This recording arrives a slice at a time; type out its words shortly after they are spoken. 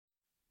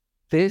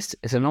This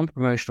is a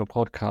non-promotional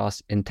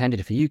podcast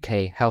intended for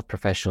UK health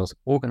professionals,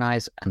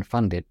 organised and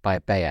funded by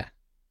Bayer.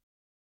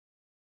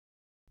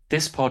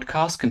 This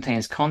podcast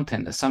contains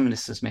content that some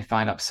listeners may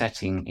find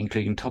upsetting,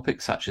 including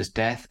topics such as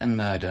death and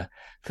murder.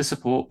 For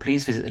support,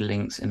 please visit the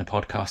links in the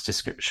podcast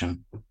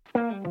description.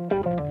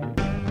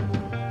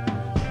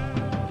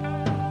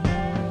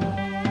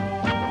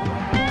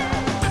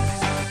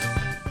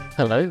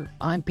 Hello,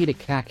 I'm Peter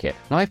Cackett,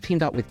 and I've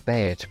teamed up with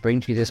Bayer to bring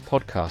to you this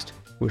podcast,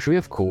 which we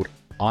have called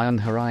Eye on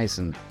the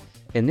Horizon.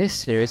 In this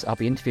series, I'll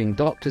be interviewing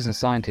doctors and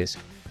scientists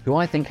who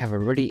I think have a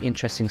really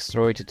interesting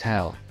story to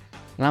tell.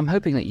 And I'm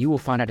hoping that you will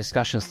find our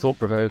discussions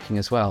thought-provoking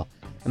as well,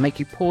 and make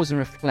you pause and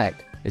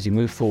reflect as you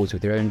move forwards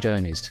with your own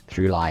journeys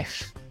through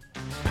life.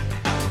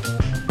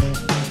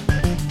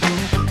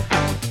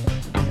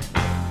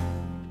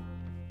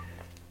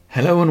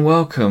 Hello and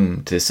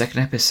welcome to the second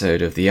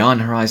episode of the Eye on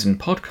the Horizon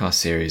podcast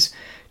series,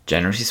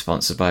 generously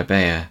sponsored by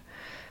Bayer.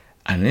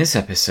 And in this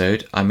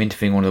episode, I'm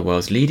interviewing one of the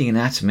world's leading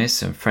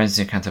anatomists and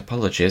forensic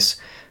anthropologists,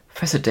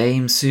 Professor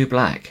Dame Sue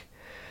Black.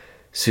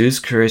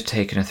 Sue's career has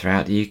taken her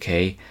throughout the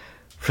UK,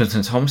 from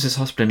St Thomas's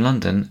Hospital in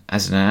London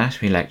as an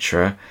anatomy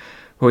lecturer,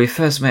 where we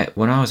first met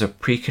when I was a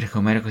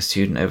pre-clinical medical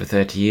student over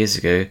 30 years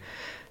ago,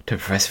 to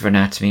Professor of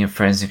Anatomy and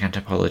Forensic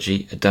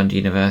Anthropology at Dundee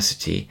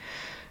University,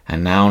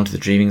 and now on to the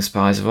Dreaming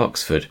Spires of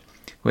Oxford,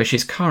 where she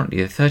is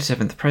currently the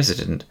 37th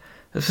President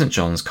of St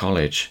John's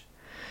College.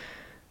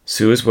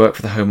 Sue has worked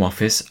for the Home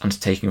Office,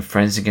 undertaking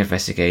forensic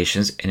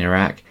investigations in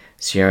Iraq,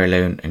 Sierra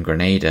Leone and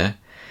Grenada.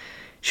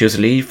 She was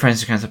a lead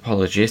forensic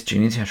anthropologist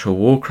during the international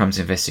war crimes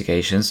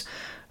investigations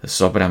of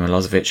Slobodan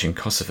Milosevic in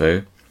Kosovo,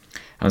 and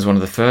was one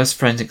of the first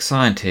forensic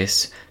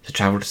scientists to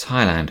travel to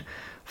Thailand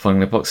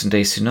following the Boxing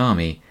Day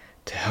tsunami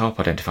to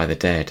help identify the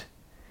dead.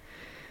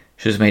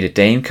 She was made a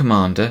Dame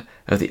Commander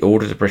of the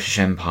Order of the British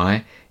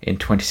Empire in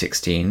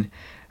 2016,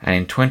 and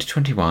in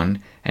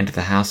 2021 entered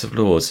the House of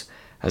Lords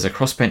as a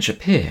crossbencher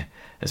peer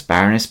as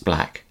Baroness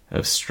Black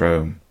of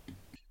Strome.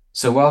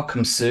 So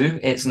welcome, Sue.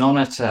 It's an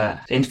honour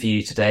to interview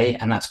you today,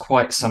 and that's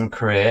quite some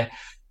career.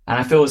 And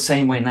I feel the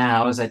same way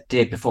now as I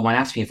did before my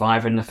anatomy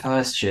viva in the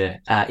first year,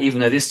 even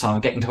though this time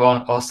I'm getting to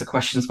ask the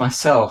questions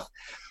myself.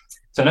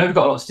 So I know we've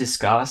got a lot to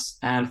discuss,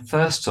 and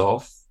first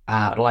off,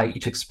 I'd like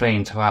you to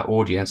explain to our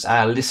audience,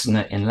 our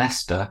listener in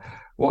Leicester,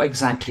 what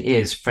exactly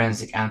is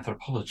forensic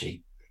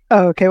anthropology?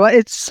 Okay, well,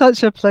 it's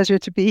such a pleasure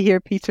to be here,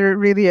 Peter. It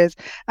really is.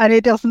 And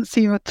it doesn't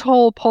seem at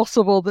all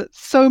possible that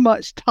so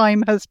much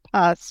time has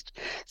passed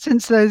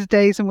since those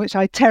days in which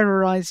I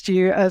terrorized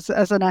you as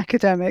an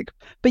academic.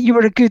 But you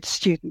were a good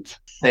student.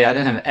 Hey, I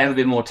don't have ever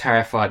been more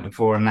terrified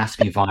before an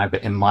anatomy viva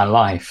in my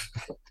life.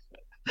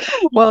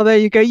 Well, there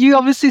you go. You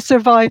obviously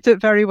survived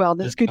it very well.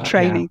 That's good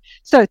training. Yeah.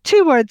 So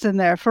 2 words in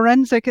there,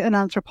 forensic and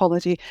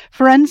anthropology.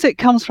 Forensic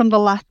comes from the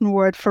Latin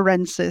word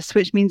forensis,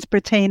 which means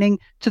pertaining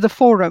to the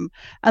forum.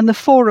 And the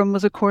forum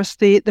was, of course,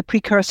 the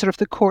precursor of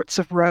the courts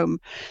of Rome.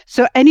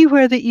 So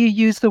anywhere that you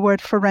use the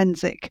word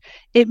forensic,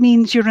 it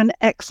means you're an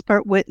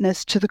expert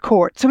witness to the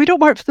court. So we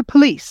don't work for the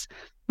police.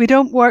 We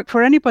don't work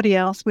for anybody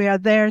else. We are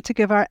there to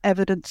give our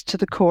evidence to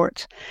the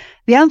court.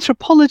 The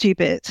anthropology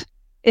bit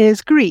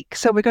is Greek.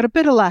 So we've got a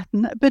bit of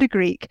Latin, a bit of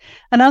Greek,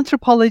 and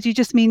anthropology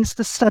just means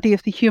the study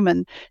of the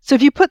human. So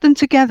if you put them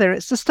together,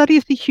 it's the study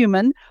of the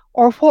human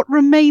or what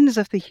remains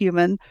of the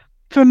human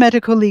for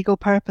medical legal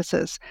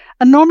purposes.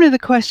 And normally the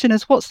question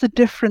is, what's the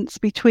difference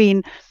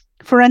between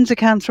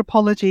forensic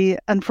anthropology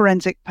and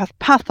forensic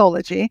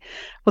pathology?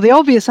 Well, the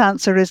obvious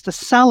answer is the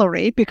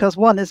salary, because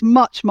one is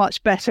much,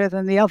 much better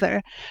than the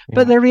other. Yeah.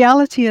 But the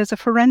reality is a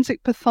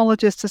forensic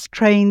pathologist is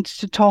trained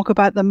to talk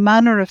about the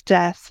manner of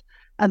death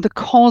and the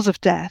cause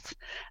of death.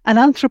 And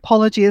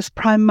anthropology is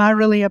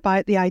primarily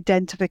about the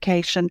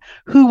identification.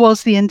 Who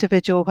was the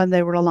individual when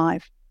they were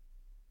alive?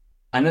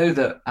 I know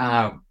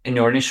that in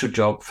your initial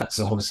job at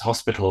St Thomas's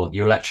Hospital,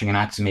 you were lecturing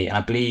anatomy, and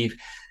I believe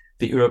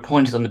that you were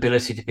appointed on the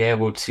ability to be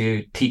able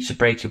to teach the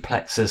brachial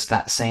plexus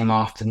that same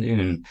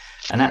afternoon.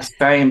 And that's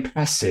very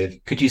impressive.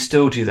 Could you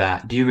still do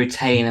that? Do you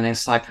retain an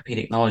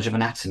encyclopedic knowledge of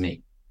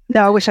anatomy?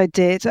 No, I wish I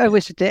did.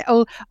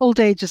 Old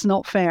age is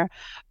not fair.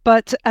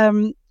 But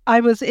I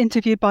was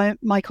interviewed by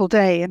Michael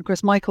Day, and of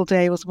course Michael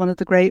Day was one of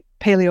the great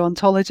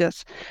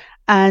paleontologists,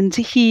 and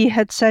he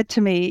had said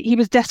to me he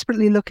was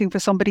desperately looking for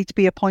somebody to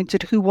be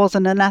appointed who was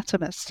an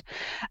anatomist,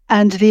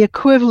 and the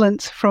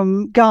equivalent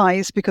from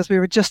Guy's, because we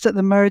were just at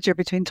the merger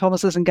between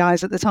Thomas's and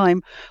Guy's at the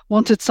time,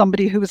 wanted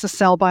somebody who was a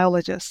cell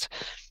biologist.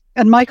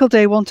 And Michael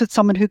Day wanted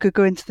someone who could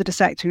go into the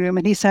dissecting room,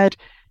 and he said,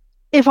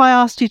 if I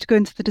asked you to go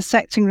into the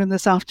dissecting room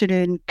this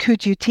afternoon,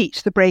 could you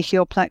teach the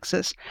brachial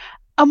plexus?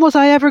 And was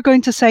I ever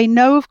going to say,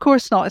 no, of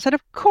course not? I said,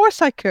 of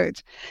course I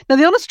could. Now,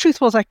 the honest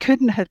truth was I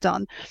couldn't have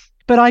done.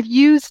 But I've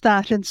used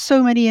that in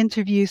so many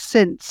interviews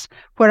since,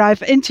 where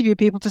I've interviewed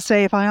people to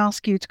say, if I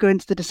ask you to go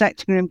into the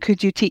dissecting room,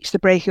 could you teach the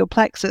brachial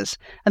plexus?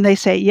 And they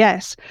say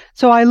yes.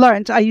 So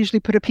I usually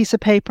put a piece of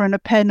paper and a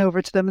pen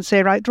over to them and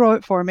say, right, draw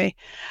it for me.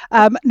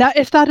 Now,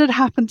 if that had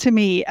happened to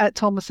me at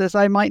Thomas's,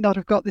 I might not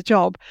have got the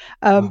job,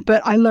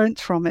 but I learned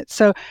from it.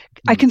 So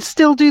I can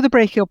still do the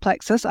brachial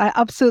plexus. I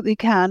absolutely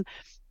can.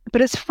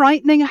 But it's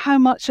frightening how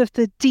much of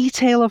the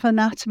detail of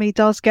anatomy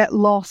does get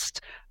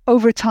lost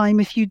over time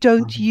if you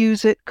don't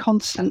use it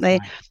constantly.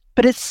 Right.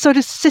 But it's sort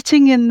of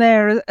sitting in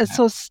there,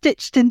 sort of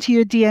stitched into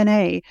your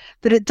DNA,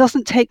 that it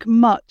doesn't take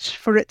much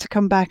for it to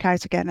come back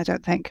out again, I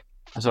don't think.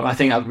 So I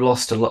think I've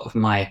lost a lot of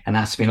my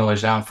anatomy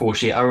knowledge now,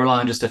 unfortunately. I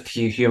rely on just a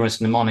few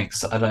humorous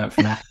mnemonics that I learned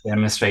from anatomy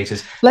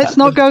administrators. Let's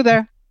not go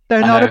there.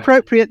 They're not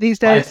appropriate these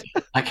days.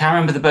 I can't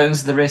remember the bones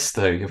of the wrist,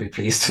 though, you'll be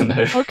pleased to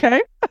know.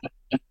 Okay.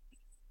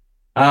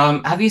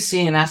 Have you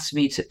seen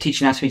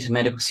teaching anatomy to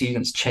medical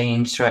students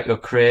change throughout your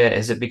career?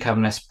 Has it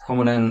become less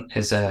prominent?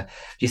 Do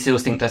you still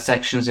think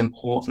dissection is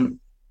important?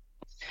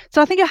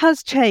 So I think it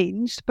has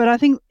changed, but I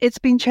think it's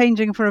been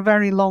changing for a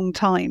very long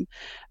time,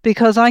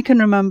 because I can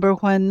remember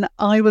when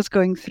I was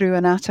going through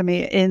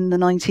anatomy in the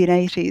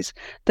 1980s,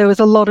 there was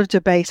a lot of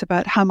debate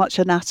about how much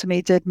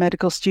anatomy did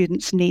medical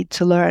students need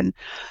to learn.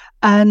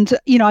 And,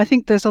 I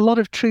think there's a lot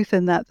of truth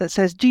in that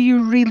says, do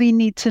you really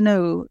need to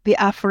know the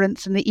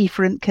afferents and the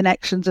efferent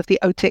connections of the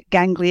otic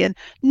ganglion?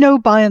 No,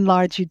 by and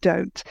large, you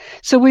don't.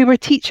 So we were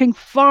teaching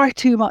far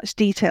too much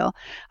detail.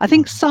 I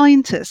think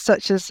scientists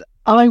such as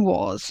I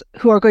was,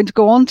 who are going to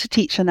go on to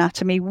teach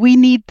anatomy, we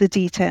need the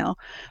detail.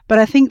 But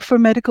I think for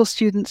medical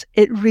students,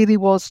 it really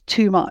was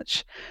too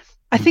much.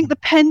 I think the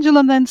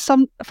pendulum then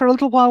for a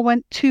little while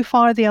went too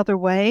far the other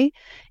way,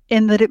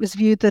 in that it was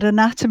viewed that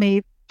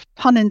anatomy,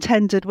 pun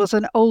intended, was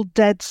an old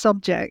dead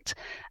subject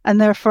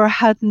and therefore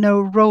had no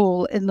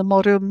role in the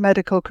modern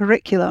medical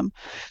curriculum.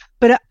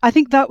 But I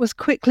think that was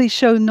quickly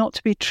shown not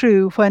to be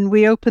true when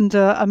we opened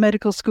a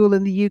medical school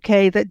in the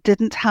UK that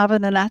didn't have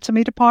an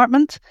anatomy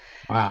department.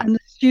 Wow. And the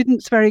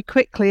students very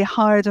quickly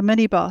hired a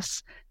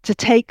minibus to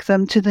take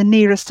them to the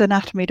nearest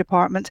anatomy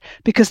department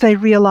because they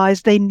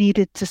realized they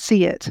needed to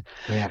see it.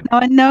 Yeah. Now,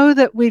 I know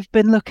that we've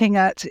been looking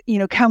at,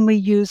 can we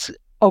use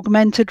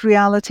augmented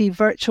reality,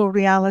 virtual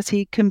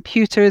reality,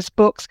 computers,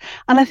 books,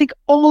 and I think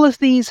all of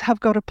these have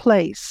got a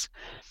place.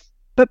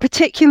 But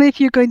particularly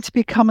if you're going to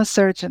become a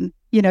surgeon,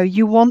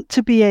 you want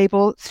to be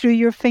able, through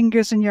your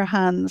fingers and your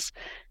hands,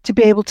 to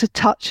be able to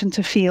touch and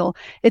to feel.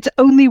 It's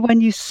only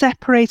when you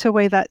separate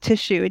away that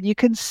tissue and you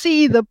can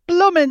see the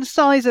blooming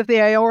size of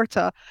the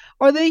aorta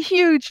or the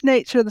huge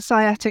nature of the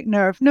sciatic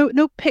nerve.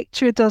 No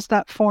picture does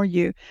that for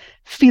you.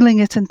 Feeling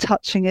it and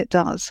touching it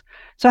does.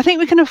 So I think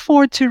we can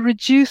afford to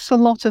reduce a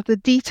lot of the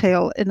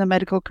detail in the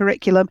medical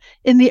curriculum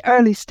in the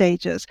early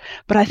stages.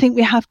 But I think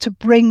we have to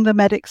bring the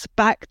medics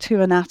back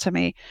to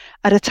anatomy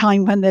at a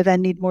time when they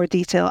then need more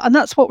detail. And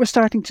that's what we're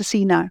starting to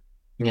see now.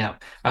 Yeah,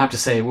 I have to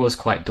say it was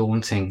quite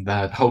daunting,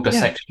 the whole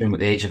dissection room at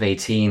the age of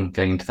 18,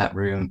 going into that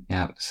room.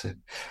 Yeah.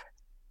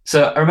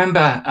 So I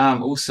remember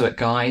also at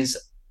Guy's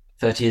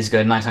 30 years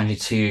ago, in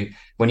 1992,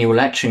 when you were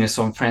lecturing us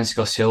on forensic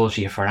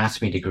osteology for an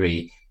anatomy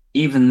degree,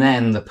 even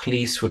then the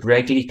police would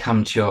regularly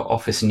come to your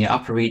office in your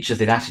upper reaches of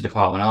the anatomy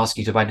department, ask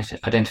you to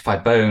identify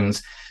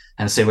bones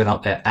and say whether or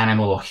not they're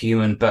animal or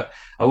human. But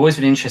I've always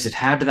been interested,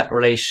 how did that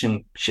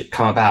relationship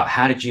come about?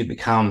 How did you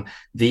become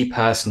the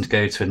person to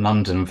go to in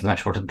London for the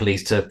Metropolitan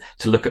Police to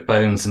look at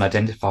bones and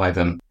identify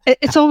them?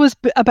 It's always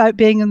about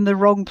being in the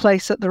wrong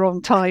place at the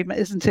wrong time,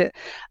 isn't it?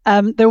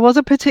 There was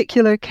a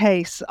particular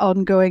case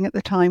ongoing at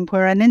the time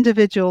where an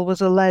individual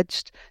was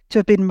alleged to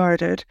have been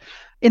murdered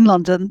in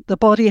London. The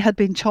body had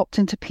been chopped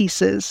into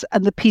pieces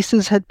and the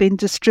pieces had been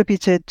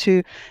distributed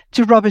to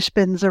rubbish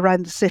bins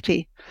around the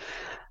city.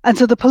 And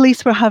so the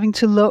police were having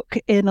to look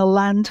in a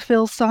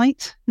landfill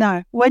site.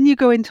 Now, when you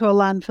go into a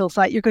landfill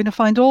site, you're going to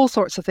find all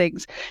sorts of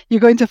things. You're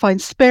going to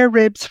find spare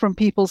ribs from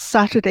people's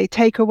Saturday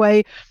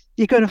takeaway.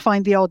 You're going to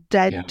find the odd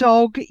dead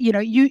dog.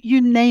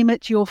 You name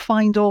it, you'll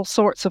find all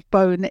sorts of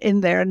bone in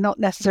there, and not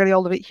necessarily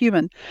all of it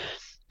human.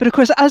 But of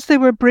course, as they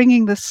were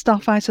bringing this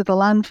stuff out of the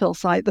landfill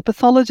site, the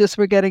pathologists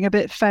were getting a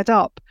bit fed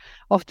up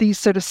of these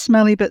sort of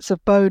smelly bits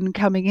of bone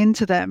coming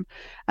into them.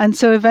 And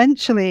so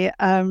eventually,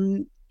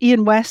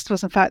 Ian West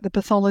was in fact the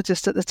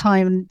pathologist at the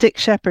time, and Dick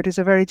Shepherd, who's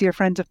a very dear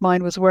friend of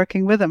mine, was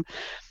working with him.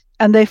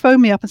 And they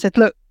phoned me up and said,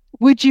 look,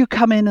 would you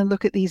come in and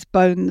look at these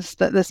bones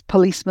that this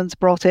policeman's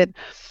brought in?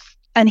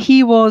 And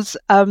he was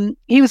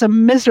a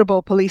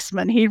miserable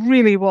policeman. He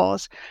really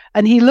was.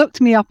 And he looked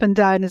me up and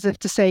down as if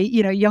to say,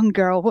 young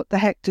girl, what the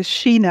heck does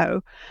she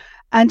know?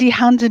 And he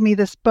handed me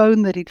this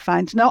bone that he'd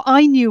found. Now,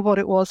 I knew what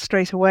it was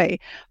straight away,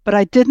 but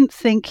I didn't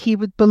think he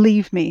would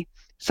believe me.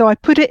 So I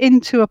put it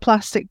into a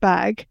plastic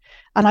bag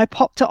and I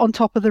popped it on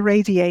top of the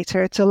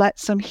radiator to let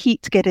some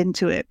heat get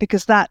into it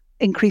because that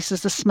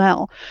increases the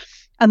smell.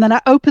 And then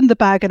I opened the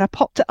bag and I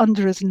popped it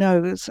under his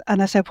nose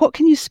and I said, what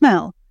can you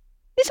smell?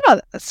 He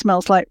said, it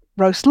smells like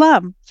roast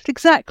lamb. I said,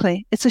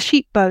 exactly. It's a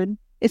sheep bone.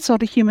 It's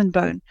not a human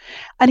bone.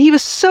 And he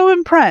was so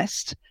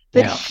impressed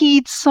that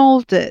he'd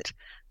solved it,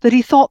 that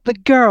he thought the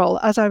girl,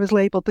 as I was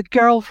labelled, the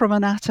girl from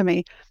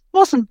anatomy,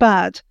 wasn't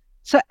bad.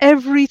 So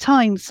every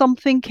time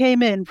something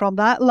came in from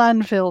that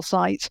landfill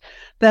site,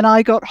 then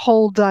I got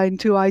hauled down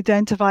to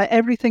identify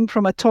everything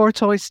from a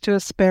tortoise to a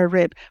spare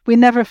rib. We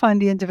never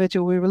found the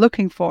individual we were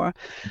looking for.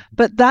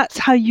 But that's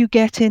how you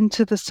get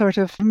into the sort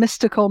of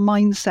mystical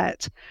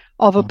mindset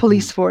of a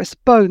police force.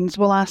 Bones,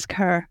 we'll ask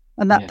her.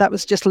 And that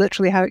was just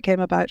literally how it came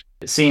about.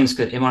 It seems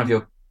that in one of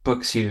your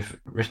books you've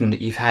written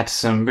that you've had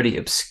some really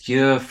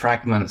obscure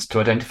fragments to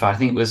identify. I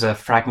think it was a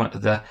fragment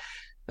of the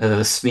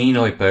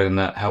sphenoid bone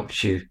that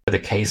helped you with the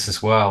case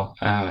as well.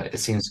 It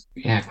seems,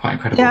 quite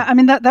incredible. Yeah, I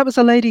mean, that was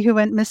a lady who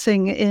went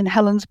missing in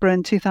Helensburgh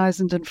in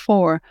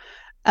 2004.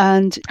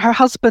 And her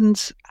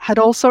husband had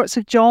all sorts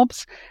of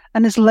jobs.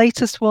 And his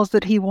latest was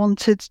that he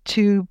wanted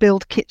to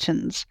build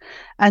kitchens.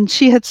 And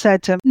she had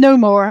said to him, no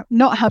more,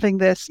 not having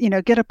this,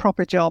 get a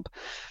proper job.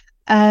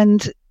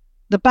 And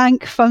the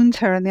bank phoned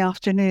her in the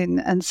afternoon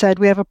and said,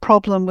 we have a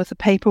problem with the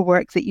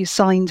paperwork that you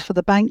signed for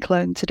the bank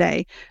loan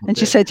today. And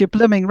she said, you're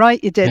blooming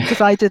right you did,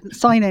 because I didn't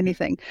sign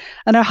anything.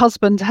 And her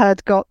husband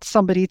had got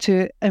somebody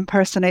to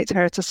impersonate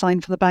her to sign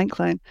for the bank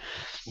loan.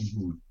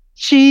 Mm-hmm.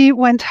 She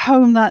went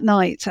home that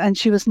night and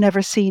she was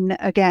never seen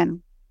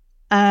again.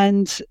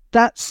 And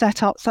that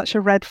set up such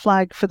a red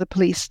flag for the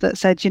police that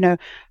said,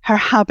 her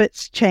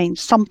habits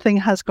changed. Something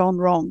has gone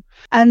wrong.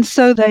 And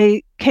so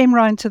they came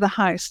round to the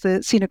house,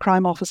 the scene of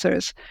crime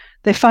officers.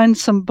 They found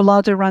some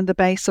blood around the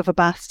base of a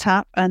bath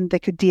tap and they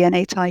could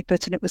DNA type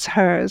it and it was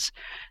hers.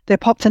 They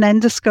popped an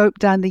endoscope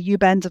down the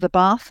U-bend of the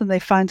bath and they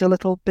found a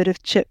little bit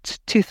of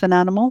chipped tooth and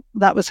animal.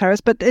 That was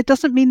hers. But it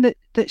doesn't mean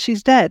that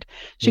she's dead.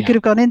 She could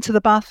have gone into the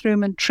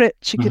bathroom and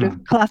tripped. She could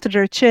have clattered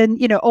her chin,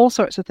 all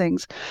sorts of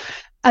things.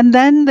 And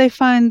then they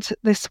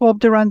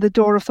swabbed around the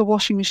door of the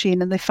washing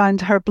machine and they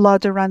found her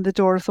blood around the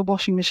door of the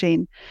washing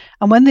machine.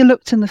 And when they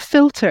looked in the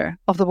filter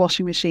of the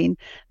washing machine,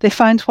 they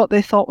found what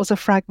they thought was a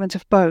fragment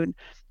of bone.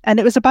 And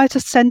it was about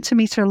 1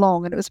 centimetre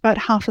long and it was about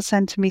 0.5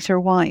 centimetre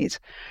wide.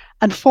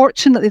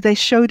 Unfortunately, they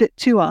showed it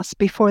to us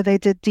before they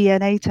did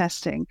DNA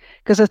testing,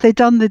 because if they'd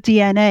done the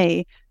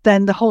DNA,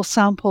 then the whole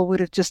sample would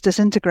have just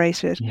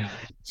disintegrated. Yeah.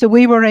 So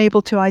we were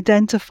able to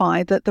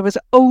identify that there was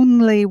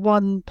only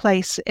one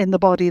place in the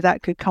body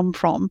that could come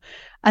from,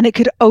 and it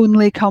could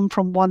only come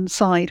from one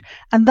side.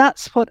 And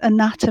that's what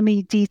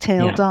anatomy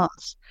detail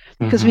does.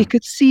 Because we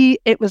could see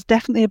it was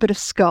definitely a bit of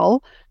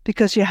skull,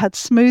 because you had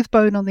smooth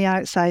bone on the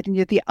outside and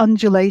you had the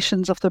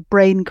undulations of the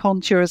brain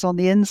contours on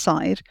the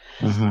inside.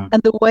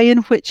 And the way in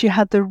which you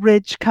had the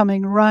ridge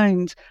coming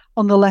round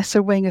on the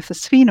lesser wing of the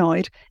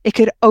sphenoid, it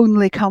could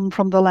only come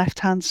from the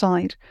left-hand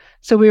side.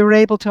 So we were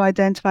able to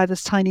identify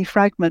this tiny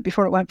fragment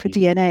before it went for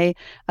DNA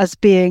as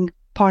being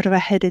part of a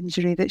head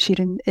injury that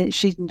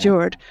she'd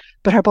endured,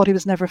 but her body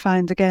was never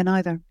found again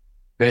either.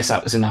 Yes,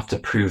 that was enough to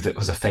prove that it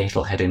was a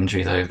fatal head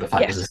injury, though, the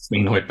fact it was a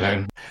sphenoid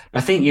bone.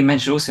 I think you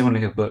mentioned also in one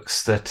of your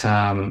books that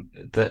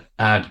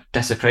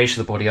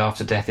desecration of the body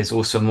after death is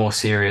also a more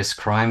serious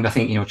crime. I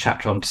think in your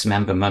chapter on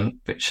dismemberment,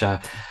 which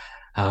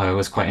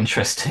was quite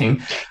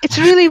interesting. It's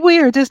really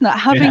weird, isn't it?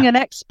 Having an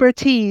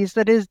expertise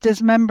that is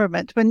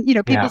dismemberment. When,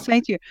 people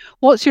say to you,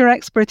 what's your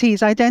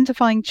expertise?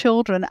 Identifying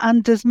children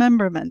and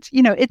dismemberment.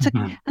 It's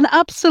an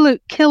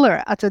absolute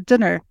killer at a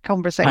dinner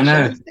conversation.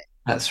 I know.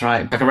 That's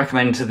right. I can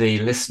recommend to the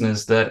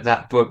listeners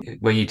that book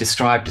where you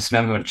describe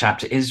dismemberment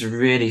chapter is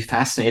really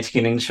fascinating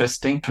and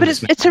interesting. But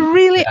it's a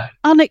really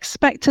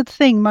unexpected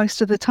thing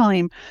most of the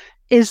time,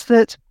 is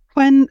that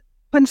when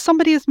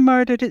somebody is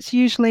murdered, it's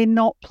usually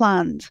not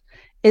planned.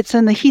 It's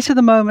in the heat of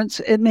the moment.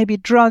 It may be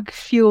drug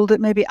fueled.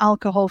 It may be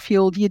alcohol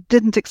fueled. You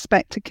didn't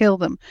expect to kill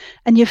them,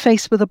 and you're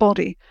faced with a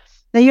body.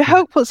 Now, you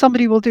hope what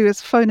somebody will do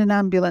is phone an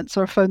ambulance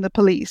or phone the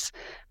police,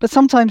 but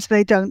sometimes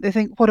they don't. They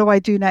think, what do I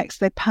do next?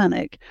 They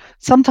panic.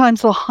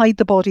 Sometimes they'll hide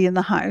the body in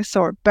the house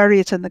or bury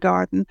it in the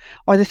garden,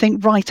 or they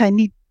think, right, I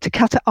need to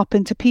cut it up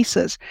into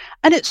pieces.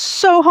 And it's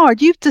so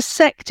hard. You've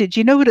dissected.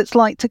 You know what it's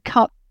like to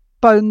cut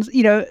bones,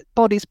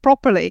 bodies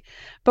properly.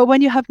 But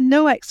when you have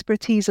no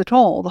expertise at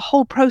all, the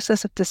whole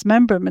process of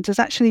dismemberment is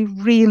actually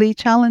really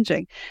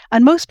challenging.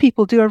 And most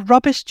people do a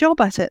rubbish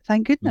job at it,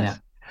 thank goodness. Yeah.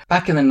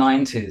 Back in the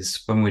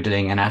 90s, when we were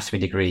doing an anatomy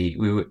degree,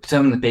 we were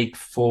determining the big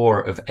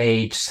four of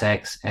age,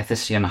 sex,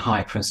 ethnicity, and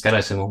height and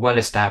skeleton were well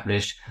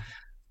established.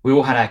 We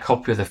all had our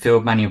copy of the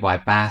field manual by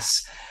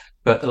Bass,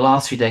 but the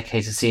last few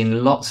decades have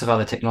seen lots of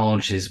other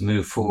technologies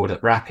move forward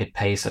at rapid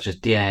pace, such as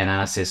DNA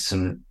analysis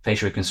and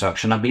facial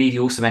reconstruction. I believe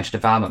you also mentioned to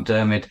Val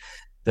McDermid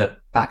that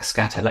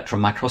backscatter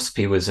electron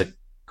microscopy was a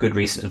good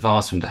recent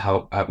advancement to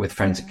help with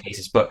forensic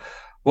cases. But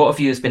what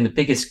of you has been the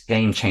biggest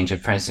game changer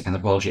in forensic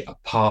anthropology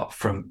apart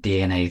from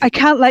DNA? I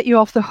can't let you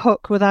off the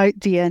hook without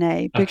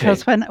DNA,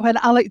 because when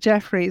Alec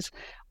Jeffreys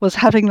was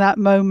having that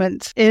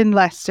moment in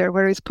Leicester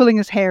where he was pulling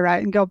his hair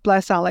out, and God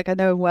bless Alec, I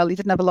know him well, he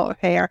didn't have a lot of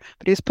hair,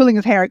 but he was pulling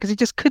his hair out because he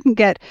just couldn't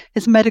get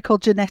his medical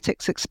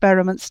genetics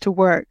experiments to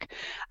work.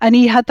 And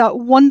he had that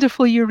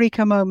wonderful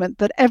eureka moment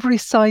that every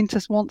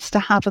scientist wants to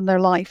have in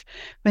their life,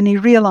 when he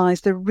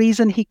realized the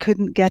reason he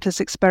couldn't get his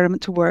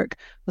experiment to work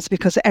was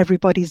because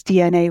everybody's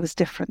DNA was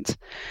different.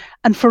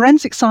 And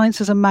forensic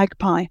science is a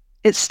magpie.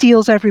 It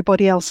steals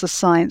everybody else's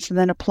science and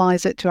then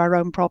applies it to our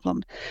own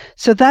problem.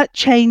 So that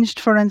changed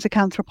forensic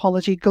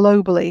anthropology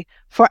globally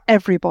for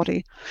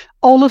everybody.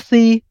 All of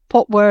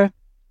what were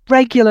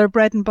regular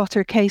bread and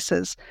butter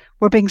cases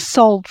were being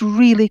solved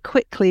really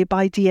quickly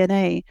by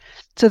DNA.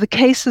 So the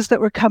cases that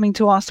were coming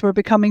to us were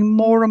becoming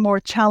more and more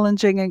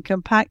challenging and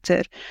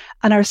compacted,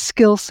 and our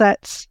skill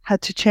sets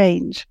had to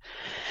change.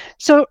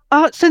 So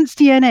since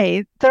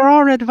DNA, there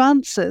are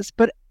advances,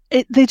 but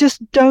they just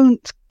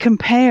don't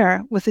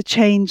compare with the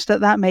change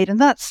that made. And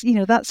that's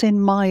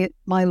in my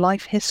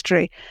life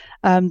history,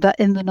 that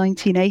in the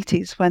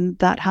 1980s when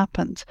that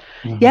happened.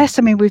 Mm-hmm. Yes,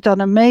 I mean, we've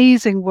done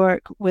amazing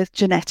work with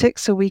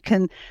genetics, so we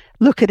can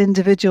look at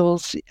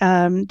individuals'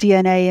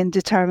 DNA and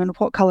determine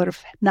what color of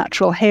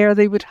natural hair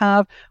they would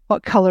have,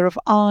 what color of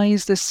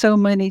eyes. There's so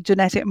many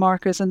genetic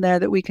markers in there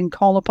that we can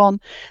call upon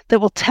that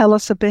will tell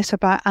us a bit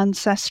about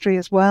ancestry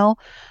as well.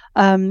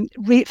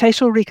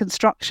 Facial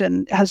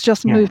reconstruction has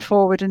just moved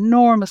forward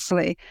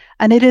enormously,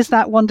 and it is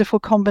that wonderful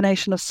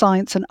combination of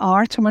science and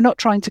art. And we're not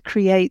trying to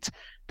create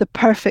the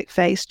perfect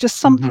face, just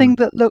something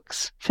that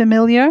looks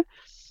familiar.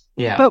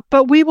 Yeah.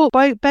 But we will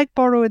beg,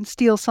 borrow, and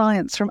steal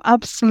science from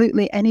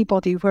absolutely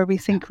anybody where we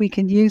think we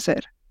can use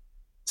it.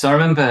 So I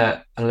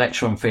remember a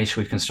lecture on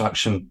facial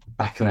reconstruction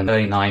back in the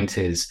early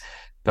 90s.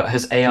 But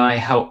has AI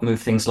helped move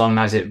things along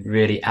now? Is it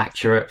really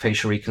accurate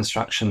facial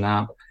reconstruction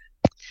now?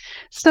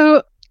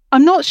 So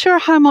I'm not sure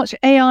how much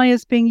AI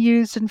is being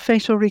used in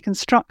facial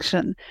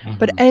reconstruction,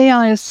 but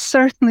AI is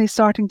certainly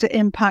starting to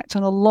impact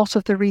on a lot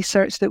of the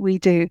research that we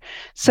do.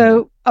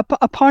 So a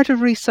part of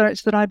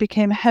research that I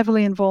became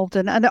heavily involved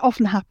in, and it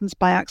often happens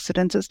by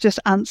accident, it's just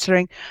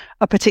answering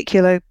a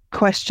particular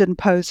question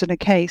posed in a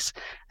case.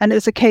 And it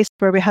was a case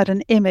where we had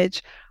an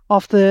image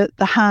of the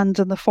hand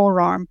and the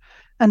forearm.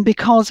 And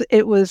because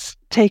it was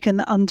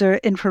taken under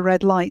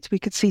infrared light, we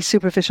could see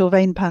superficial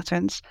vein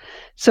patterns.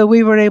 So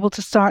we were able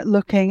to start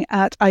looking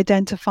at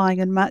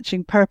identifying and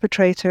matching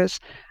perpetrators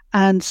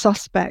and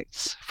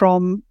suspects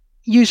from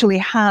usually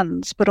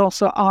hands, but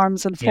also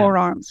arms and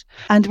forearms.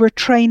 And we're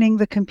training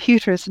the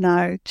computers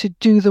now to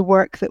do the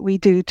work that we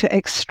do to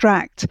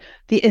extract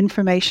the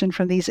information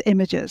from these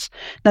images.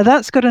 Now,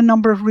 that's got a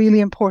number of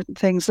really important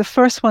things. The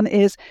first one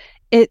is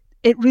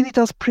it really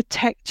does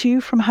protect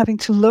you from having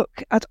to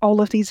look at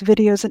all of these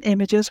videos and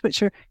images,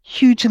 which are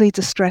hugely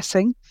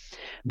distressing.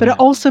 But it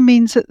also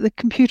means that the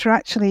computer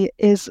actually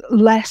is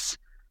less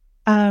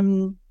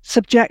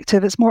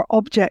subjective, it's more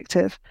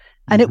objective,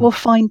 and it will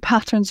find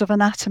patterns of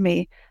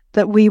anatomy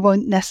that we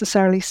won't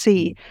necessarily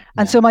see.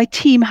 And so my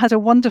team had a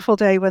wonderful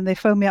day when they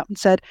phoned me up and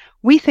said,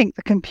 we think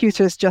the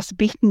computer's just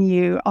beaten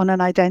you on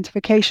an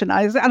identification.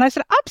 And I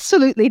said,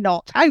 absolutely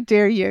not. How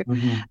dare you?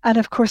 And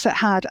of course it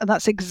had. And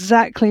that's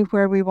exactly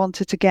where we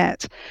wanted to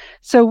get.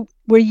 So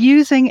we're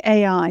using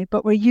AI,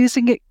 but we're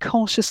using it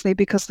cautiously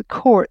because the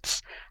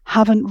courts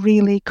haven't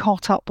really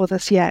caught up with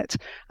us yet.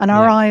 And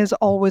our eye is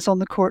always on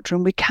the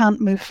courtroom. We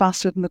can't move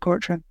faster than the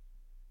courtroom.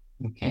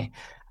 Okay.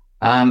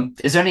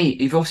 Is there any,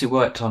 you've obviously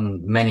worked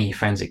on many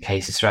forensic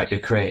cases throughout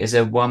your career. Is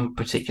there one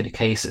particular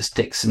case that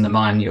sticks in the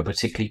mind you're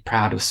particularly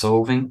proud of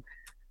solving?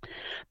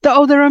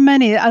 There are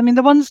many. I mean,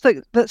 the ones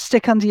that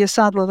stick under your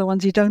saddle are the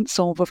ones you don't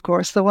solve, of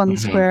course. The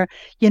ones where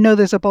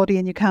there's a body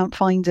and you can't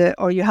find it,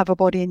 or you have a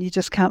body and you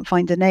just can't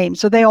find a name.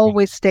 So they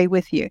always stay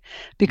with you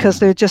because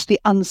they're just the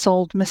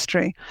unsolved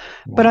mystery.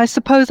 But I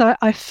suppose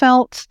I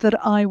felt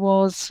that I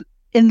was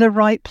in the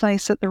right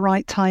place at the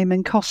right time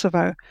in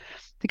Kosovo.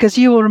 Because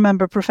you will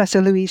remember Professor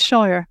Louise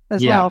Scheuer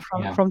as well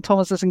from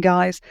Thomas's and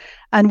Guy's.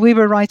 And we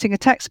were writing a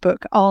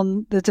textbook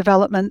on the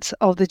development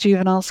of the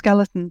juvenile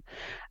skeleton.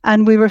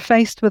 And we were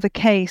faced with a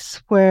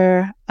case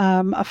where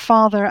a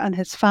father and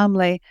his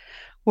family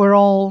were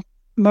all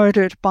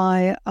murdered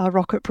by a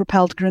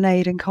rocket-propelled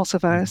grenade in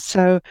Kosovo.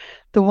 So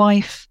the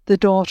wife, the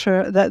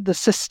daughter, the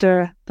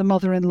sister, the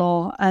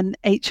mother-in-law, and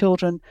 8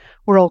 children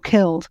were all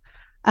killed.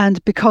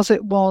 And because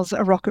it was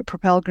a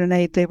rocket-propelled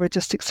grenade, they were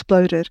just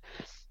exploded.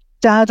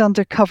 Dad,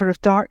 under cover of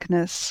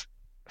darkness,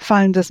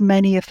 found as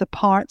many of the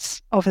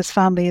parts of his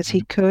family as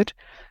he could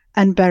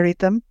and buried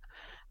them.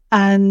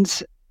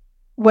 And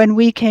when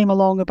we came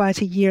along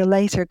about a year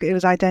later, it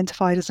was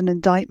identified as an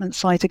indictment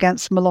site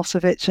against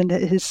Milosevic and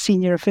his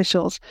senior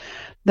officials.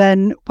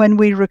 Then when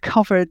we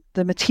recovered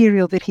the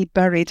material that he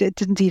buried, it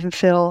didn't even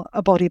fill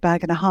a body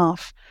bag and a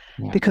half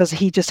because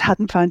he just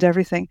hadn't found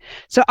everything.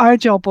 So our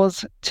job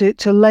was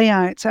to lay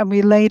out, and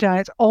we laid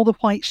out all the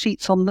white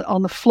sheets on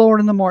the floor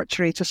in the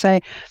mortuary to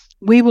say,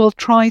 we will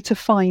try to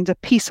find a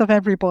piece of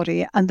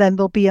everybody, and then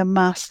there'll be a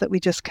mass that we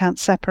just can't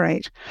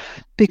separate.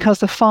 Because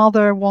the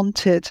father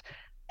wanted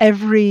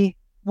every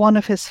one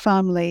of his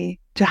family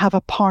to have a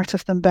part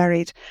of them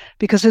buried,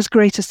 because his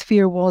greatest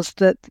fear was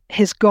that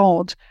his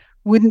God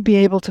wouldn't be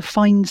able to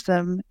find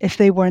them if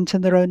they weren't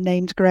in their own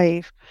named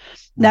grave.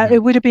 Now,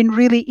 it would have been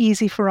really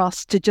easy for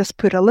us to just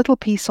put a little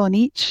piece on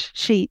each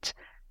sheet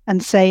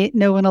and say,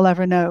 no one will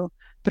ever know.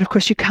 But of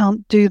course, you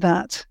can't do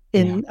that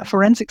in a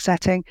forensic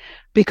setting,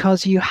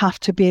 because you have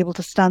to be able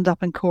to stand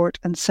up in court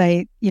and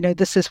say,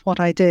 this is what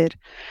I did.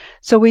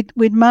 So we'd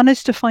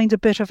managed to find a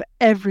bit of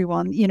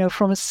everyone,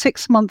 from a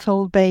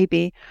 6-month-old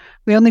baby.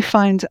 We only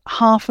found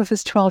half of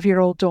his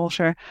 12-year-old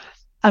daughter.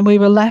 And we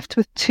were left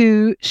with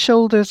 2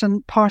 shoulders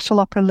and partial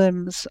upper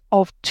limbs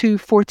of 2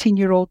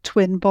 14-year-old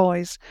twin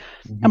boys.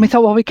 Mm-hmm. And we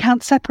thought, well, we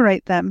can't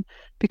separate them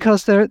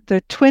because they're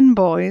twin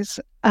boys,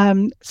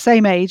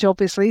 same age,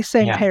 obviously,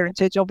 same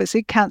parentage,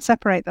 obviously, can't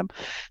separate them.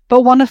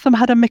 But one of them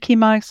had a Mickey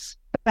Mouse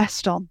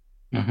vest on.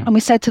 Mm-hmm. And we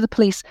said to the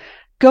police,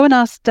 go and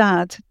ask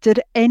Dad,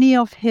 did any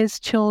of his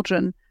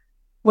children,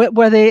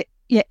 were they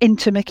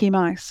into Mickey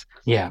Mouse?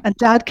 Yeah. And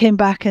Dad came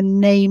back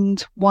and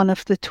named one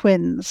of the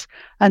twins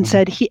and Mm-hmm.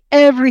 said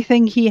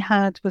everything he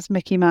had was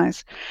Mickey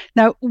Mouse.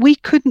 Now, we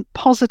couldn't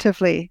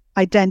positively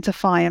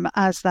identify him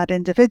as that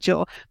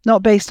individual,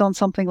 not based on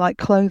something like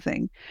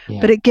clothing,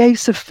 but it gave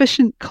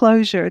sufficient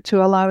closure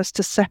to allow us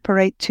to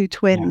separate 2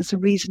 twins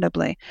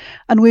reasonably.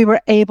 And we were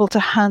able to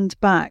hand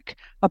back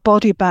a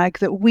body bag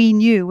that we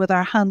knew with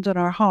our hand on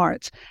our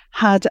heart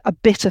had a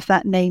bit of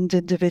that named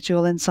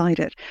individual inside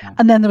it.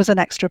 And then there was an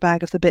extra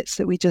bag of the bits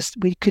that we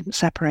couldn't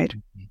separate.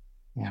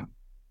 Yeah.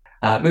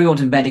 Moving on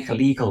to medical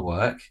legal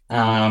work,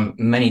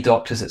 many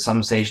doctors at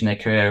some stage in their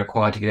career are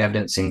required to give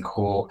evidence in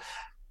court,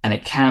 and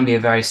it can be a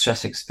very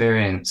stressful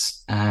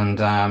experience. And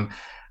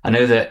I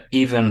know that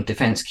even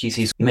defense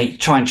QCs may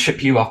try and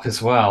trip you up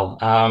as well.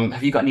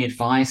 Have you got any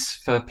advice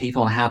for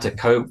people on how to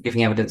cope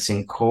giving evidence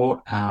in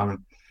court?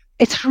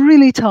 It's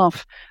really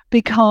tough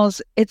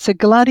because it's a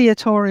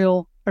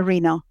gladiatorial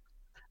arena.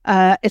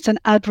 It's an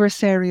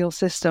adversarial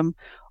system.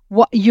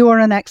 You're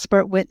an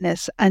expert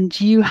witness and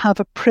you have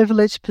a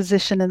privileged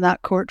position in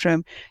that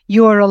courtroom.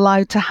 You are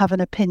allowed to have an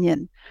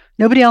opinion.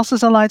 Nobody else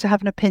is allowed to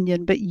have an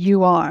opinion, but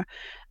you are.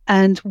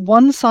 And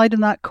one side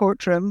in that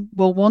courtroom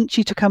will want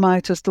you to come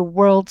out as the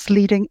world's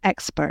leading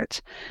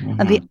expert. Mm-hmm.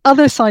 And the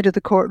other side of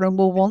the courtroom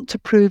will want to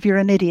prove you're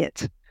an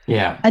idiot.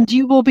 Yeah. And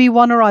you will be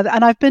one or other.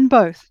 And I've been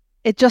both.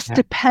 It just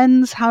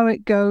depends how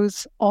it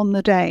goes on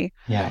the day.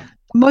 Yeah.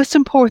 The most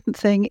important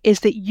thing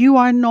is that you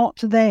are not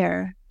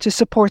there to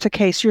support a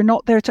case. You're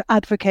not there to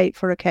advocate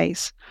for a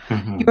case.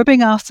 Mm-hmm. You're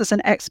being asked as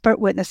an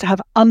expert witness to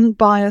have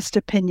unbiased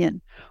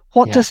opinion.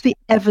 What does the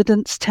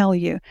evidence tell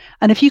you?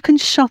 And if you can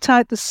shut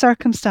out the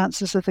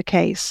circumstances of the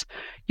case,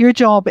 your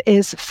job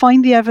is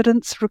find the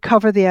evidence,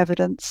 recover the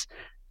evidence,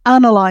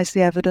 analyze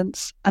the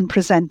evidence and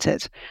present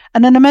it.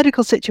 And in a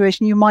medical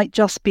situation, you might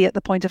just be at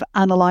the point of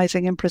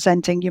analyzing and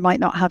presenting. You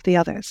might not have the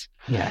others.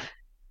 Yeah.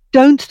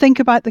 Don't think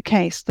about the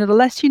case. The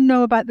less you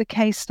know about the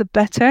case, the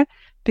better,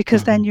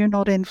 because then you're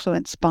not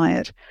influenced by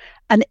it.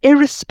 And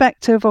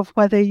irrespective of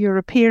whether you're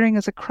appearing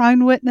as a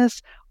Crown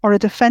witness or a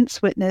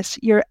defence witness,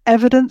 your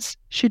evidence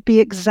should be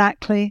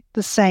exactly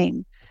the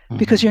same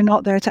because you're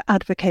not there to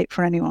advocate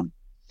for anyone.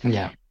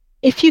 Yeah.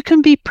 If you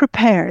can be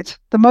prepared,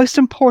 the most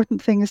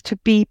important thing is to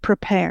be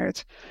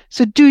prepared.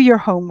 So do your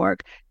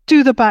homework,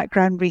 do the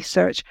background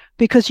research,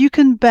 because you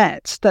can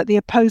bet that the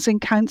opposing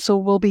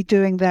counsel will be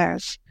doing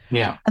theirs.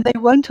 Yeah. And they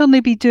won't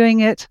only be doing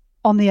it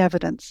on the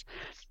evidence.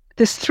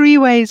 There's 3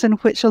 ways in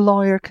which a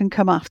lawyer can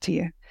come after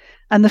you.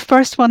 And the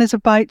first one is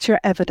about your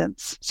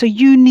evidence. So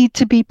you need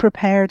to be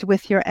prepared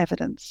with your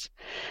evidence.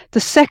 The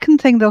second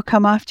thing they'll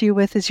come after you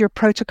with is your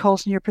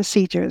protocols and your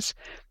procedures.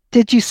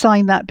 Did you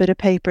sign that bit of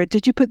paper?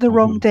 Did you put the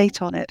wrong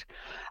date on it?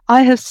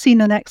 I have seen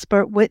an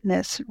expert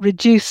witness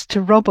reduced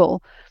to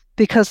rubble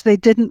because they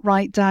didn't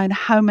write down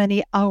how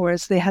many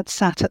hours they had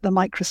sat at the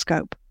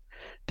microscope.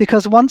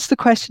 Because once the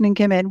questioning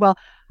came in,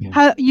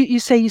 how you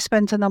say you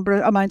spent a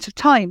amount of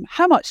time.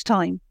 How much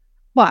time?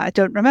 Well, I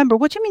don't remember.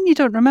 What do you mean you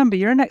don't remember?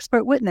 You're an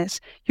expert witness.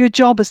 Your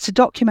job is to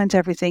document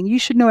everything. You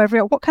should know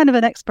what kind of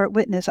an expert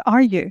witness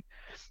are you?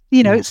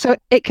 So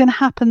it can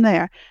happen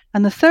there.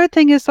 And the third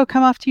thing is they'll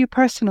come after you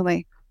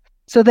personally.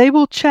 So they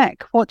will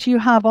check what you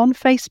have on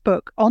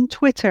Facebook, on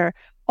Twitter,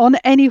 on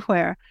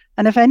anywhere.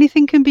 And if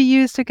anything can be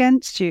used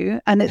against you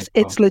and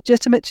it's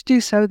legitimate to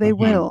do so, they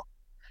will.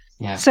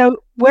 Yeah. So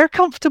wear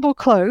comfortable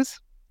clothes.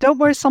 Don't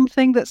wear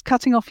something that's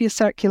cutting off your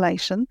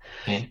circulation.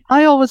 Okay.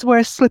 I always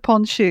wear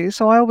slip-on shoes,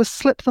 so I always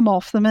slip them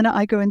off the minute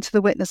I go into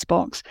the witness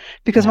box,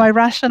 because my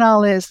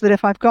rationale is that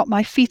if I've got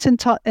my feet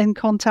in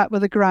contact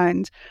with the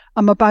ground,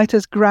 I'm about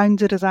as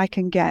grounded as I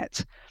can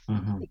get.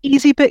 The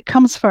easy bit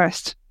comes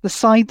first, the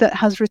side that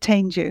has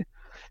retained you.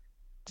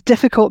 The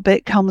difficult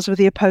bit comes with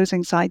the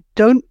opposing side.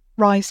 Don't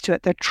rise to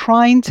it. They're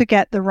trying to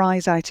get the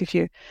rise out of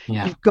you.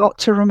 Yeah. You've got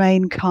to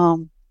remain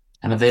calm.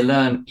 And have they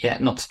learned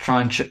not to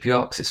try and trip you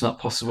up? 'Cause it's not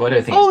possible. I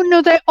don't think. Oh,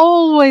 no, they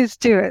always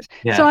do it.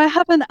 Yeah. So I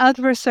have an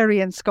adversary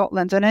in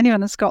Scotland, and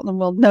anyone in Scotland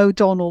will know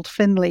Donald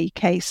Finlay,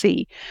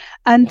 KC.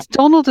 And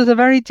Donald is a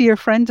very dear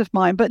friend of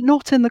mine, but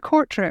not in the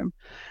courtroom.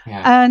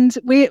 Yeah. And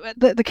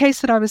the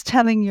case that I was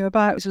telling you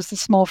about was the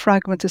small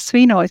fragment of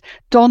sphenoid.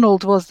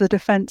 Donald was the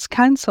defence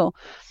counsel.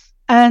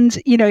 And,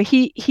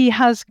 he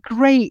has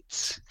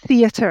great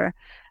theatre.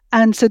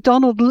 And so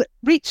Donald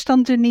reached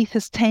underneath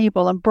his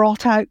table and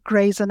brought out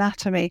Gray's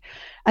Anatomy,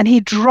 and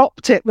he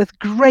dropped it with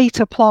great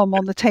aplomb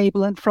on the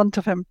table in front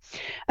of him.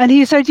 And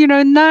he said,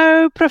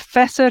 "No,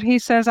 Professor," he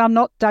says, "I'm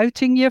not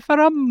doubting you for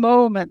a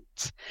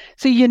moment."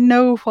 So you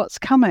know what's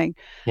coming.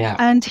 Yeah.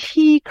 And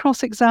he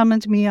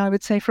cross-examined me, I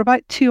would say, for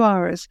about 2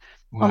 hours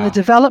on the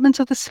development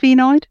of the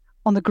sphenoid,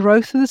 on the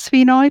growth of the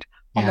sphenoid,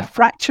 on the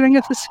fracturing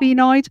of the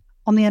sphenoid,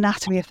 on the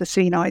anatomy of the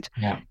sphenoid.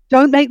 Yeah.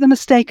 Don't make the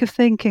mistake of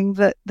thinking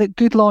that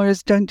good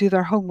lawyers don't do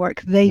their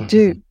homework. They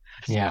do.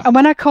 Yeah. And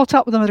when I caught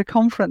up with them at a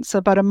conference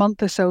about a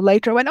month or so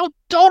later, I went, "Oh,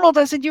 Donald,"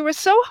 I said, "you were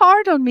so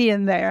hard on me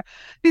in there."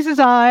 He says,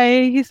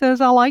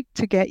 I like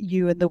to get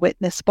you in the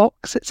witness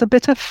box. It's a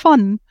bit of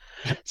fun.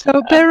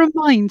 So bear in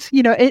mind,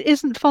 it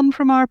isn't fun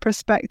from our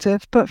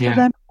perspective, but for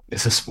them,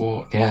 it's a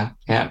sport. Yeah.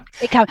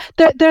 it can.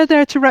 They're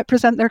there to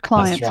represent their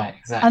client. That's right,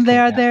 exactly. And they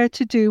are there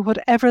to do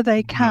whatever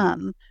they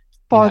can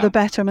for the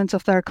betterment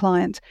of their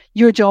client.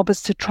 Your job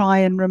is to try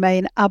and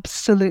remain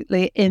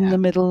absolutely in the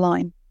middle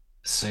line.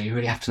 So you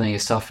really have to know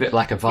yourself a bit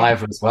like a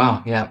Viva as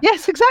well. Yeah.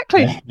 Yes,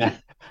 exactly. Yeah.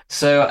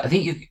 So I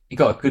think you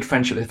got a good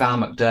friendship with Val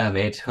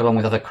McDermid, who, along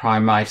with other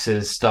crime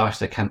writers,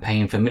 started a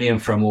campaign for Million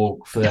for a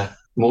Morgue for the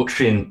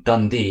mortuary in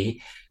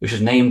Dundee, which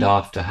was named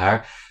after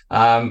her.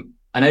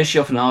 I know she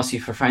often asks you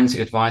for forensic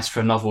advice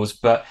for novels,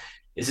 but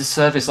is this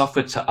service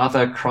offered to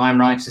other crime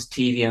writers,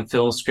 TV and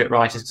film script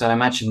writers? Because I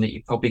imagine that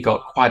you've probably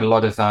got quite a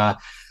lot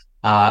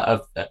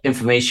of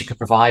information you could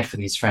provide for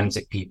these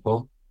forensic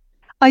people.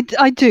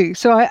 I do.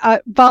 So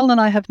Val and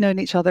I have known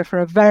each other for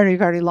a very,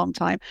 very long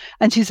time,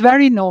 and she's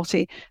very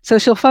naughty. So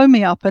she'll phone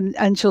me up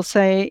and she'll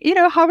say,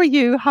 "How are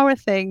you? How are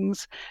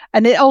things?"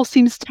 And it all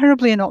seems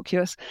terribly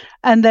innocuous.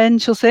 And then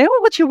she'll say, "Oh,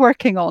 what you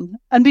working on?"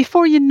 And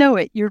before you know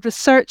it, your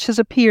research has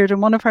appeared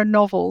in one of her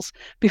novels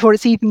before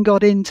it's even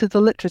got into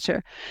the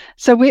literature.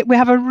 So we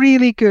have a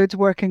really good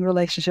working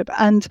relationship.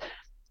 And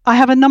I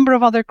have a number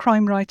of other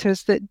crime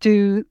writers that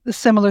do the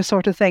similar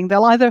sort of thing.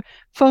 They'll either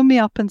phone me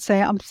up and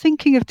say, "I'm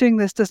thinking of doing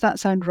this. Does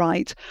that sound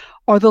right?"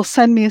 Or they'll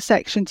send me a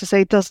section to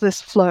say, "Does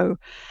this flow?"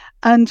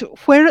 And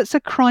where it's a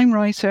crime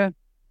writer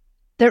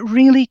that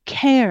really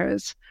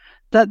cares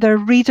that their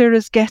reader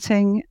is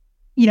getting,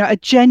 a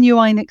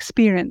genuine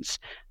experience,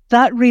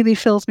 that really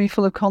fills me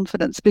full of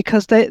confidence,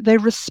 because they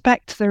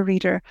respect their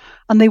reader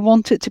and they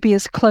want it to be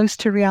as close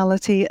to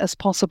reality as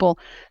possible.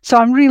 So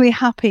I'm really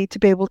happy to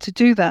be able to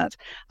do that.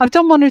 I've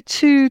done 1 or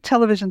 2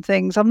 television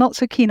things. I'm not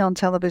so keen on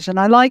television.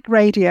 I like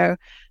radio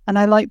and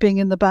I like being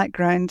in the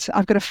background.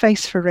 I've got a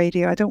face for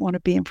radio. I don't want to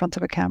be in front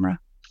of a camera.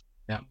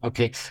 Yeah.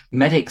 Okay.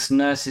 Medics,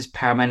 nurses,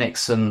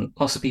 paramedics, and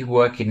lots of people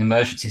working in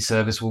emergency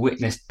service will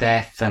witness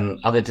death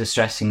and other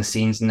distressing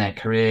scenes in their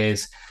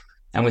careers.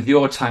 And with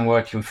your time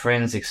working with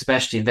forensics,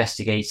 especially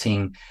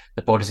investigating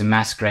the bodies of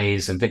mass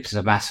graves and victims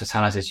of mass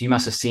fatalities, you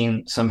must have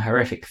seen some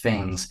horrific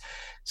things.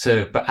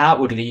 So, but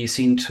outwardly, you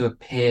seem to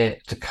appear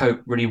to cope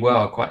really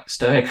well, quite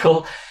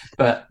stoical.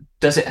 But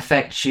does it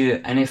affect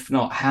you? And if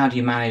not, how do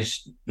you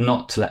manage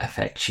not to let it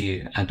affect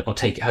you or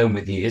take it home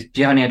with you? Do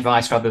you have any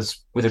advice for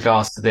others with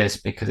regards to this?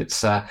 Because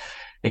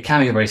it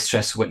can be very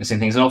stressful witnessing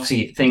things, and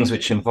obviously things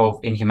which involve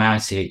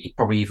inhumanity,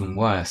 probably even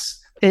worse.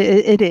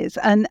 It is.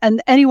 And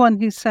anyone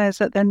who says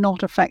that they're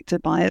not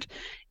affected by it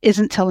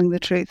isn't telling the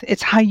truth.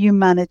 It's how you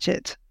manage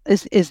it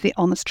is the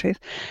honest truth.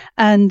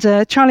 And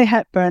Charlie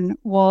Hepburn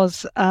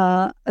was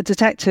a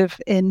detective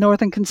in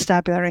Northern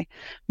Constabulary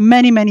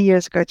many, many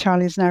years ago.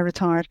 Charlie is now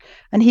retired.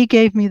 And he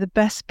gave me the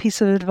best piece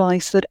of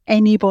advice that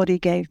anybody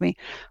gave me.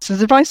 So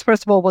the advice,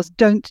 first of all, was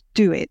don't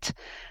do it.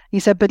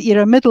 He said, "But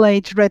you're a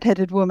middle-aged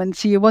red-headed woman,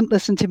 so you won't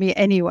listen to me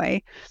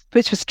anyway,"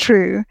 which was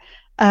true.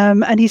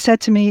 And he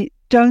said to me,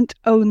 "Don't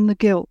own the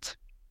guilt.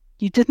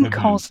 You didn't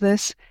cause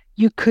this.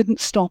 You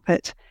couldn't stop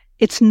it.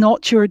 It's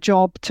not your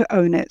job to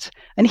own it."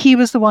 And he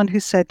was the one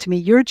who said to me,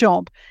 "Your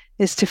job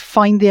is to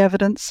find the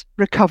evidence,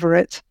 recover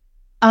it,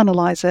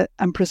 analyze it,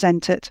 and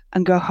present it,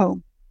 and go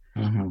home."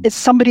 It's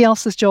somebody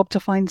else's job to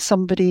find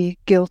somebody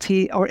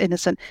guilty or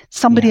innocent,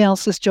 somebody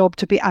else's job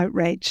to be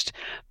outraged.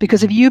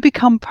 Because if you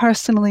become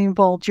personally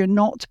involved, you're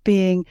not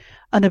being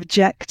an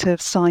objective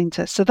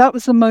scientist. So that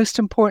was the most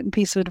important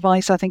piece of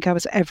advice I think I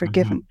was ever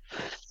given.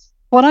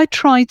 What I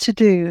try to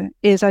do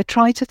is I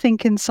try to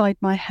think inside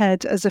my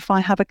head as if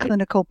I have a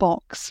clinical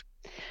box.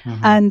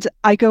 And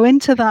I go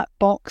into that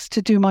box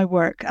to do my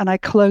work, and I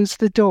close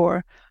the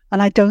door,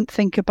 and I don't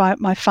think about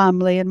my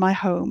family and my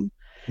home.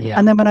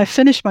 And then when I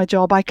finish my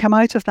job, I come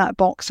out of that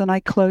box and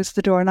I close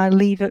the door and I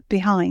leave it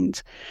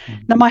behind.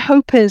 Now, my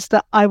hope is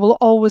that I will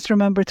always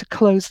remember to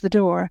close the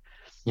door.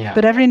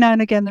 But every now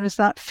and again, there is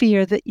that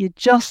fear that you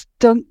just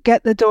don't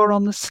get the door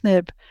on the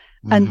snib.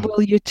 And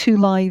will your two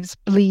lives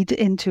bleed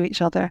into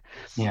each other?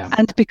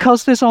 And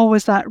because there's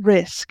always that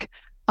risk,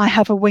 I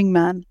have a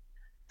wingman.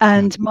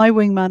 And my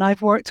wingman,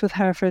 I've worked with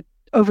her for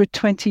over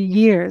 20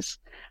 years.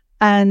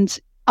 And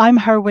I'm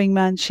her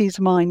wingman, she's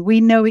mine. We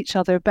know each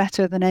other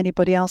better than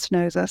anybody else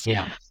knows us.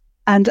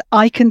 And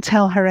I can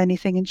tell her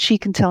anything and she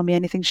can tell me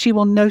anything. She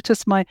will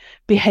notice my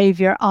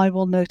behavior. I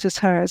will notice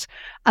hers.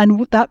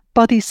 And that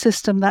buddy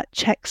system, that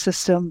check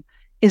system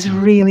is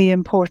really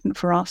important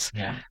for us.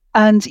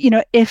 And,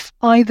 if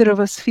either of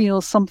us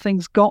feels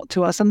something's got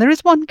to us, and there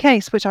is one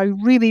case which I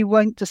really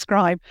won't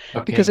describe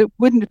because it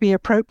wouldn't be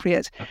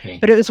appropriate,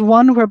 but it was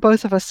one where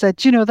both of us said,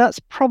 that's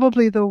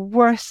probably the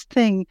worst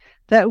thing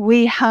that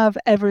we have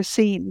ever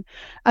seen.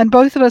 And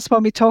both of us,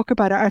 when we talk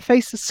about it, our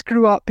faces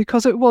screw up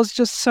because it was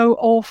just so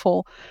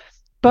awful.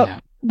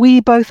 But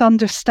we both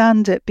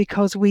understand it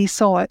because we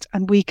saw it,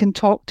 and we can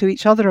talk to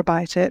each other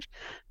about it,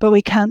 but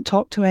we can't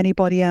talk to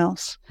anybody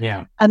else.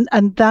 Yeah.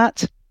 And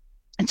that,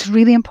 it's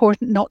really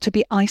important not to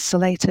be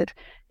isolated.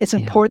 It's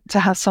important to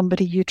have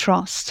somebody you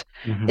trust.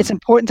 Mm-hmm. It's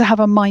important to have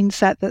a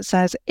mindset that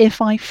says,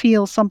 if I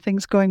feel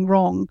something's going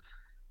wrong,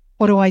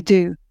 what do I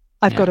do?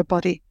 I've got a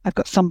buddy. I've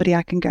got somebody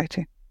I can go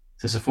to.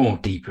 So it's a form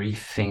of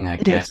debriefing, I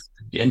It guess. is.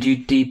 And do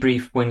you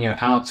debrief when you're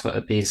out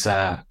at these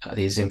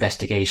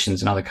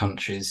investigations in other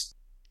countries?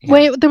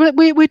 Yeah.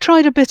 We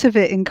tried a bit of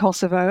it in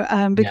Kosovo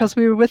because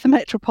we were with the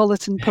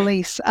Metropolitan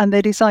Police, and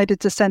they decided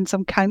to send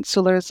some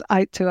counsellors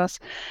out to us.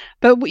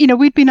 But,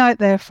 we'd been out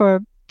there for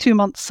 2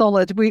 months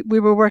solid. We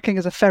were working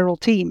as a feral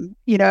team.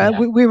 We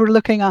were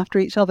looking after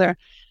each other.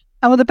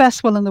 And with the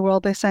best will in the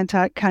world, they sent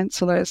out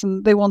counsellors,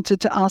 and they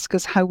wanted to ask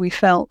us how we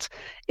felt.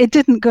 It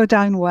didn't go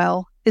down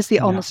well, is the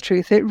honest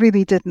truth. It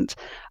really didn't.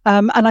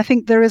 And I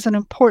think there is an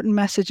important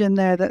message in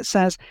there that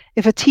says,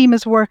 if a team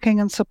is working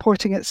and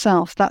supporting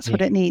itself, that's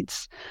what it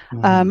needs.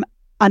 An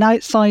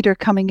outsider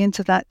coming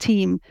into that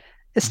team,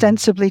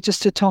 ostensibly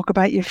just to talk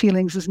about your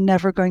feelings, is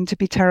never going to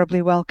be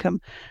terribly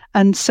welcome.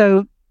 And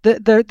so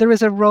there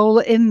is a role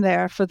in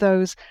there for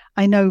those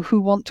I know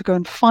who want to go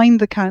and find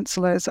the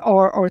counsellors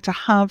or to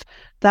have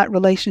that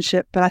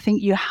relationship. But I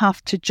think you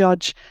have to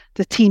judge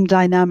the team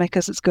dynamic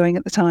as it's going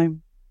at the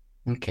time.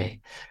 Okay.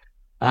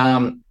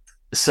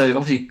 So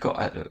obviously you've got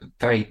a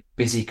very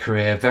busy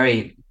career,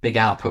 very big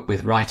output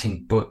with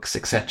writing books,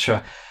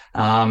 etc.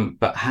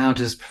 But how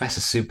does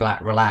Professor Sue Black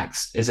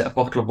relax? Is it a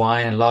bottle of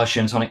wine and large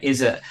gin and tonic?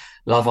 Is it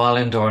Love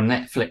Island or a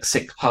Netflix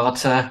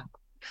six-parter?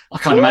 I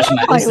can't imagine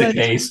that is the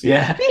case.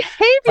 Yeah.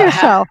 Behave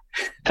yourself.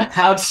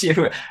 How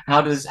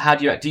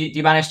do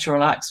you manage to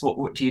relax?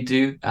 What do you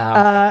do?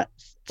 I'm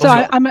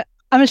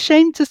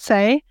ashamed to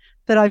say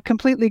that I've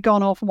completely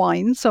gone off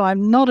wine, so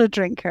I'm not a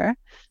drinker.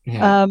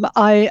 Yeah.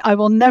 I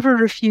will never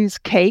refuse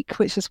cake,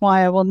 which is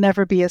why I will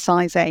never be a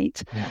size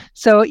 8. Yeah.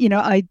 So,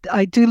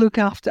 I do look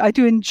after, I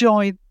do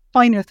enjoy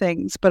finer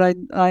things, but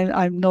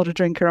I'm not a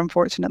drinker,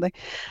 unfortunately.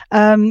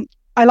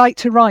 I like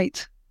to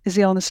write, is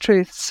the honest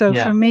truth. So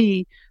for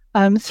me,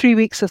 3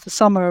 weeks of the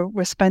summer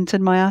were spent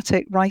in my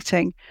attic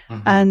writing,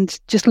 and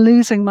just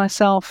losing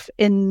myself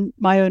in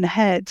my own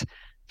head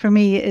for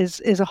me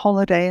is a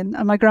holiday. And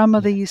my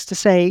grandmother used to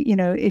say,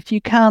 if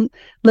you can't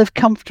live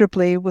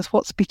comfortably with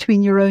what's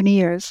between your own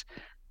ears,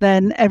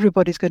 then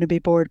everybody's going to be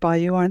bored by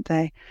you, aren't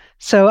they?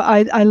 So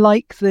I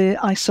like the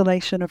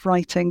isolation of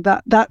writing.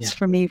 That's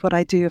for me what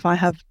I do if I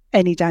have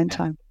any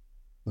downtime.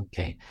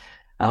 Okay.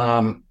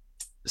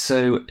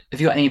 So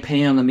have you got any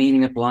opinion on the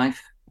meaning of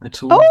life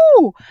at all?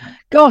 Oh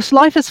gosh,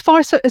 life is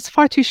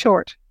far too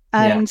short.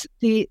 And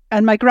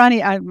my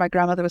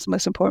grandmother was the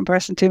most important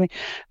person to me.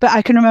 But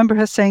I can remember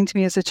her saying to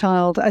me as a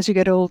child, as you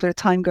get older,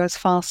 time goes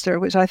faster,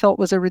 which I thought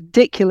was a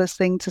ridiculous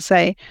thing to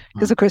say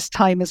because, of course,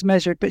 time is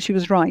measured. But she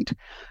was right.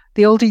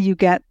 The older you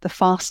get, the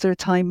faster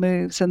time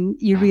moves, and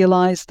you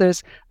realize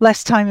there's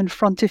less time in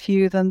front of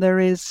you than there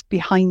is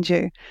behind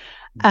you.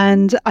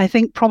 And I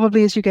think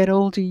probably as you get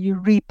older, you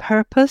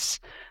repurpose.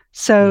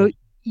 So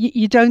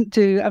you don't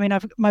do,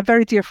 my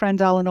very dear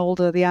friend Alan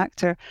Alda, the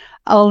actor,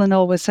 Alan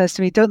always says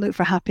to me, don't look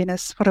for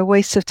happiness. What a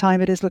waste of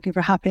time it is looking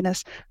for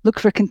happiness. Look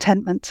for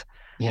contentment.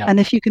 Yeah. And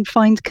if you can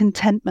find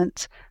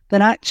contentment,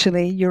 then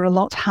actually you're a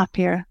lot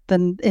happier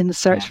than in the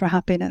search for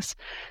happiness.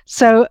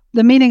 So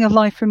the meaning of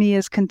life for me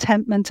is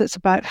contentment. It's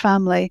about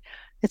family.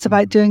 It's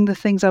about doing the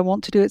things I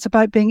want to do. It's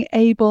about being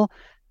able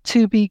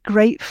to be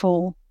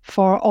grateful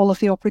for all of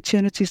the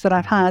opportunities that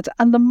I've had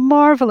and the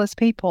marvelous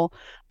people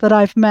that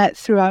I've met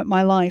throughout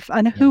my life.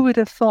 And who would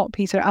have thought,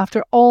 Peter,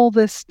 after all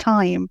this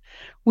time,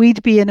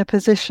 we'd be in a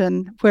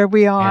position where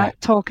we are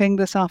talking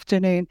this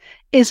afternoon?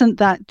 Isn't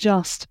that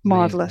just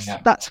marvelous?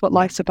 That's what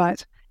life's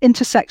about.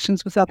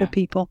 Intersections with other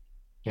people.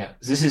 Yeah,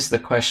 this is the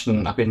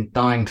question I've been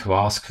dying to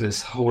ask for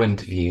this whole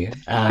interview.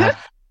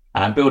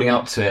 And building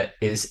up to it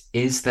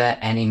is there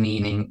any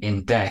meaning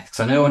in death? Because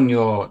I know on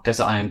your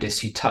Desert Island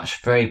Disc, you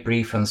touched very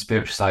briefly on the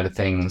spiritual side of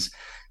things.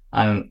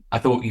 And I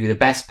thought you were the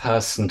best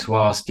person to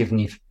ask, given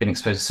you've been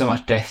exposed to so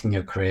much death in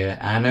your career.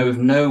 And I know we've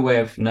no way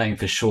of knowing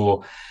for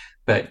sure,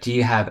 but do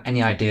you have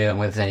any idea on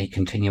whether there's any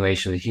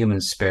continuation of the human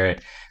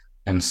spirit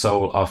and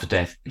soul after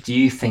death? Do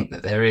you think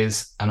that there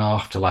is an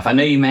afterlife? I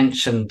know you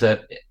mentioned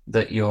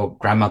that your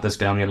grandmother's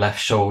been on your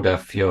left shoulder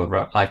for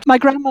your life. My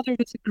grandmother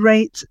was a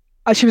great...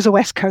 She was a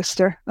West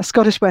Coaster, a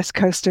Scottish West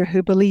Coaster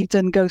who believed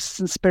in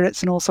ghosts and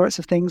spirits and all sorts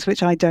of things,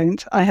 which I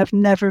don't. I have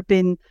never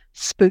been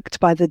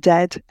spooked by the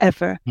dead,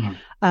 ever.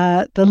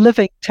 The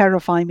living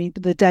terrify me,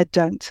 but the dead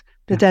don't.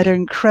 The dead are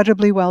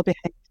incredibly well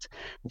behaved.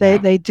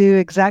 They do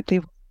exactly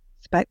what I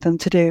expect them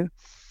to do.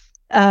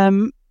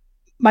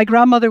 My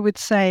grandmother would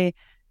say,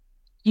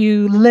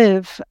 you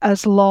live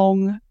as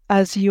long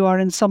as you are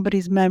in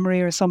somebody's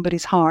memory or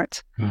somebody's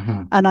heart.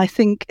 And I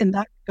think in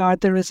that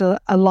regard, there is a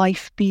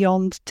life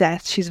beyond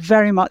death. She's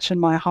very much in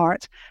my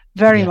heart,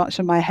 very much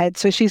in my head.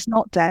 So she's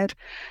not dead.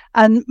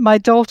 And my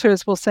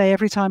daughters will say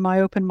every time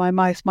I open my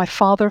mouth, my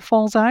father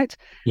falls out.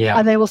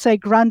 And they will say,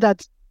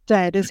 Granddad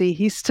dead, is he?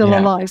 He's still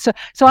Yeah. alive.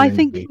 So I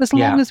think as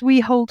long as we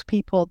hold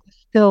people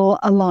still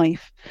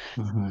alive,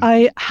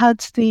 I had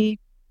the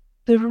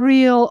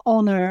real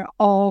honor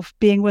of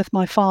being with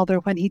my father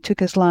when he took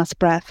his last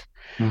breath,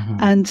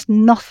 and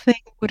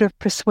nothing would have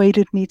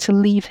persuaded me to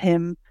leave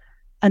him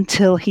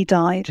until he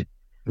died.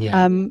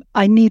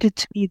 I needed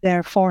to be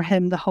there for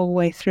him the whole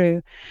way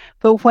through.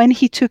 But when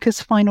he took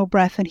his final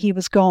breath and he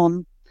was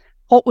gone,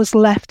 what was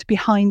left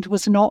behind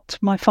was not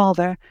my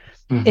father.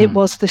 It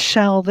was the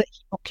shell that he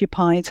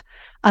occupied.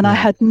 And I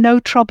had no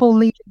trouble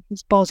leaving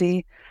his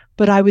body,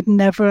 but I would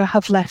never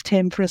have left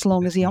him for as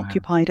long as he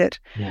occupied it.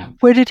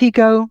 Where did he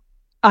go?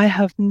 I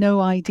have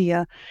no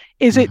idea.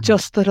 Is it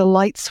just that a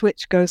light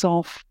switch goes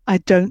off? I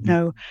don't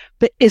know.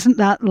 But isn't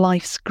that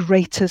life's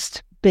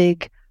greatest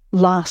big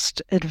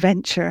last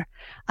adventure?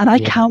 And I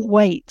can't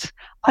wait.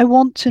 I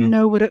want to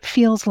know what it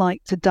feels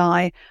like to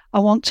die. I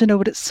want to know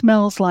what it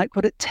smells like,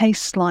 what it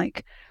tastes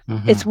like.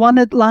 It's one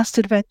last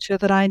adventure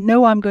that I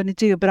know I'm going to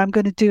do, but I'm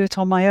going to do it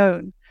on my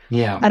own.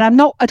 And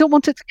I don't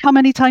want it to come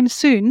anytime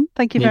soon.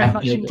 Thank you very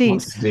much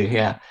indeed.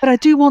 But I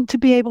do want to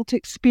be able to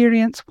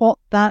experience what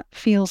that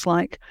feels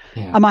like.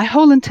 And my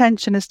whole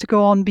intention is to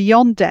go on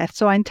beyond death.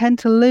 So I intend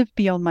to live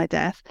beyond my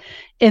death,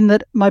 in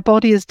that my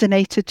body is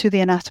donated to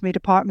the anatomy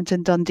department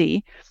in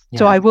Dundee.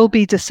 So I will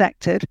be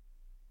dissected.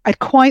 I'd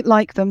quite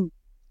like them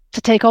to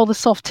take all the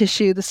soft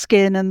tissue, the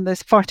skin, and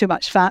there's far too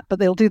much fat, but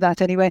they'll do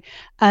that anyway,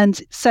 and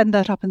send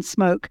that up in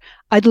smoke.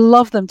 I'd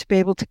love them to be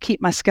able to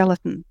keep my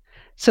skeleton,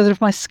 so that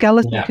if my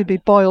skeleton could be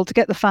boiled to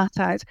get the fat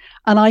out,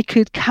 and I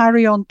could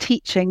carry on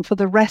teaching for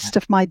the rest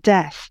of my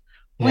death.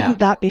 Wouldn't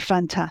that be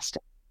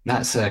fantastic?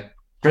 That's a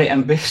great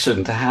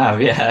ambition to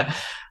have.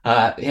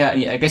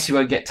 I guess you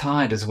won't get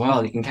tired as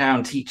well. You can carry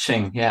on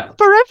teaching.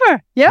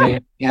 Forever.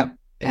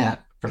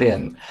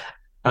 Brilliant.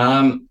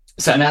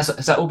 So now, has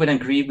that all been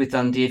agreed with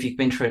Dundee? Have you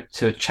been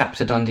to a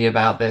chapter Dundee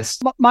about this?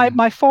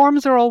 My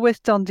forms are all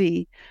with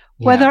Dundee.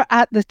 Whether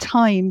at the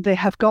time they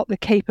have got the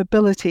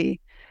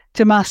capability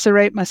to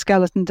macerate my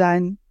skeleton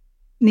down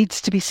needs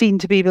to be seen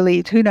to be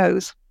believed. Who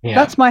knows?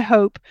 That's my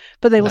hope.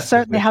 But they will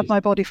certainly have my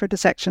body for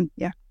dissection.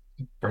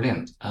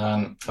 Brilliant.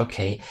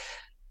 Okay.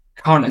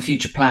 Current and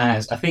future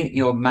plans. I think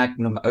your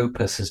magnum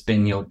opus has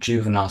been your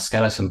juvenile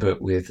skeleton book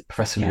with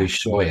Professor Louis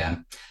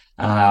Scheuer.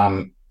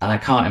 And I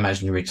can't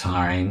imagine you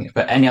retiring.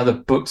 But any other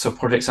books or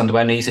projects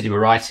underway? I know you said you were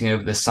writing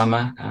over the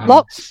summer.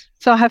 Lots.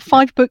 So I have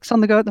 5 books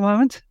on the go at the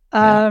moment.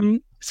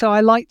 So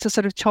I like to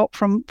sort of chop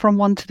from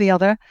one to the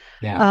other.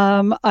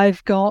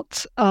 I've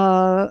got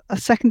a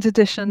second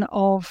edition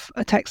of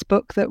a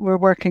textbook that we're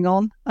working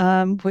on,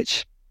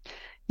 which,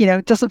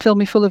 doesn't fill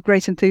me full of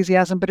great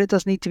enthusiasm, but it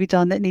does need to be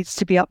done. It needs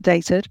to be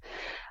updated.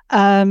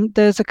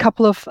 There's a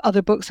couple of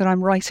other books that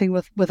I'm writing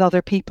with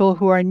other people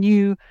who are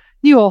new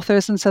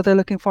authors, and so they're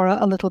looking for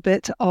a little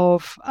bit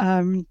of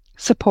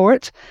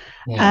support.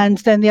 And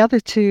then the other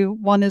 2,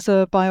 one is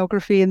a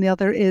biography and the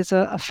other is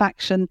a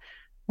faction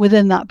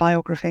within that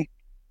biography.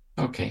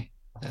 Okay,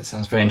 that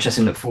sounds very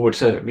interesting. Look forward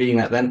to reading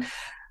that then.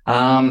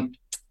 I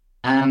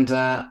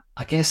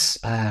guess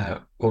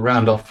we'll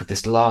round off with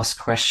this last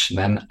question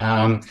then.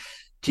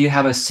 Do you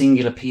have a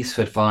singular piece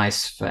of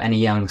advice for any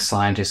young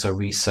scientist or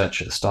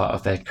researcher at the start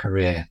of their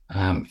career?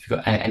 If you've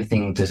got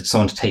anything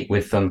someone to take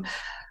with them,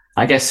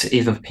 I guess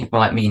even for people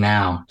like me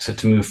now,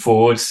 to move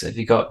forwards, have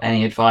you got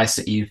any advice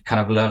that you've kind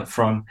of learned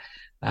from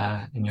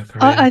in your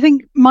career? I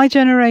think my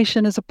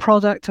generation is a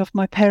product of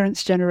my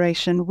parents'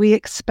 generation. We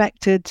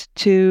expected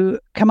to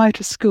come out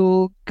of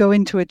school, go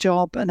into a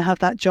job and have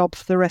that job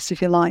for the rest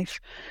of your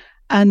life.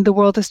 And the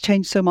world has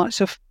changed so much.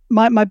 So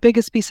my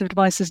biggest piece of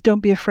advice is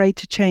don't be afraid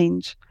to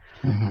change.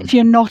 If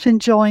you're not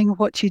enjoying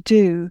what you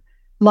do,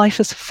 life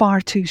is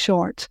far too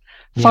short.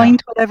 Find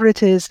whatever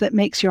it is that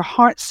makes your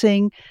heart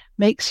sing,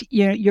 makes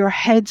your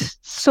head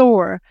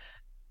soar.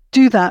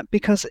 Do that,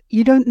 because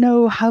you don't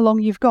know how long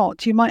you've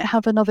got. You might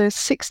have another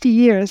 60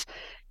 years.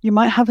 You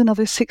might have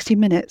another 60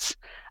 minutes.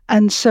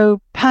 And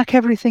so pack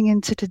everything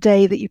into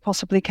today that you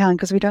possibly can,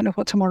 because we don't know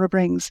what tomorrow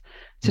brings.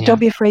 So don't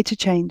be afraid to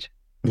change.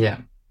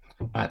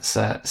 That's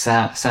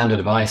sound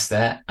advice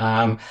there.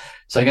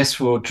 So I guess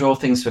we'll draw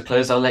things to a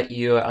close. I'll let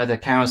you either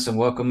carry on some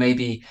work or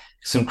maybe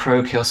some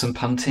croquet or some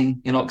punting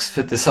in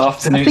Oxford this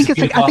afternoon. I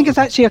think it's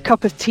actually a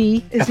cup of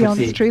tea, is the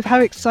honest truth. How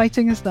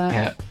exciting is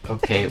that?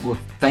 Okay. Well,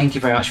 thank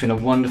you very much for being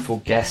a wonderful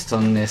guest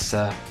on this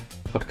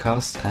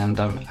podcast, and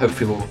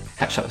hopefully we'll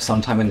catch up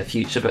sometime in the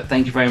future. But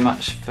thank you very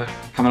much for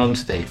coming on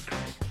today.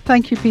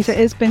 Thank you, Peter.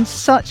 It's been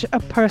such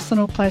a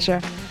personal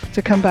pleasure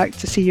to come back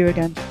to see you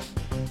again.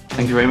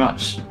 Thank you very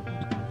much.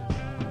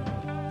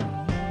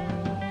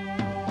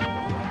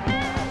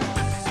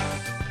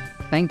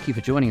 Thank you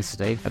for joining us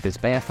today at this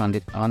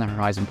Bayer-funded On the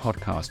Horizon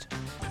podcast,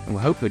 and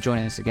we hope you'll join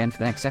us again for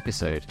the next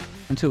episode.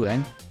 Until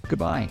then,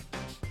 goodbye.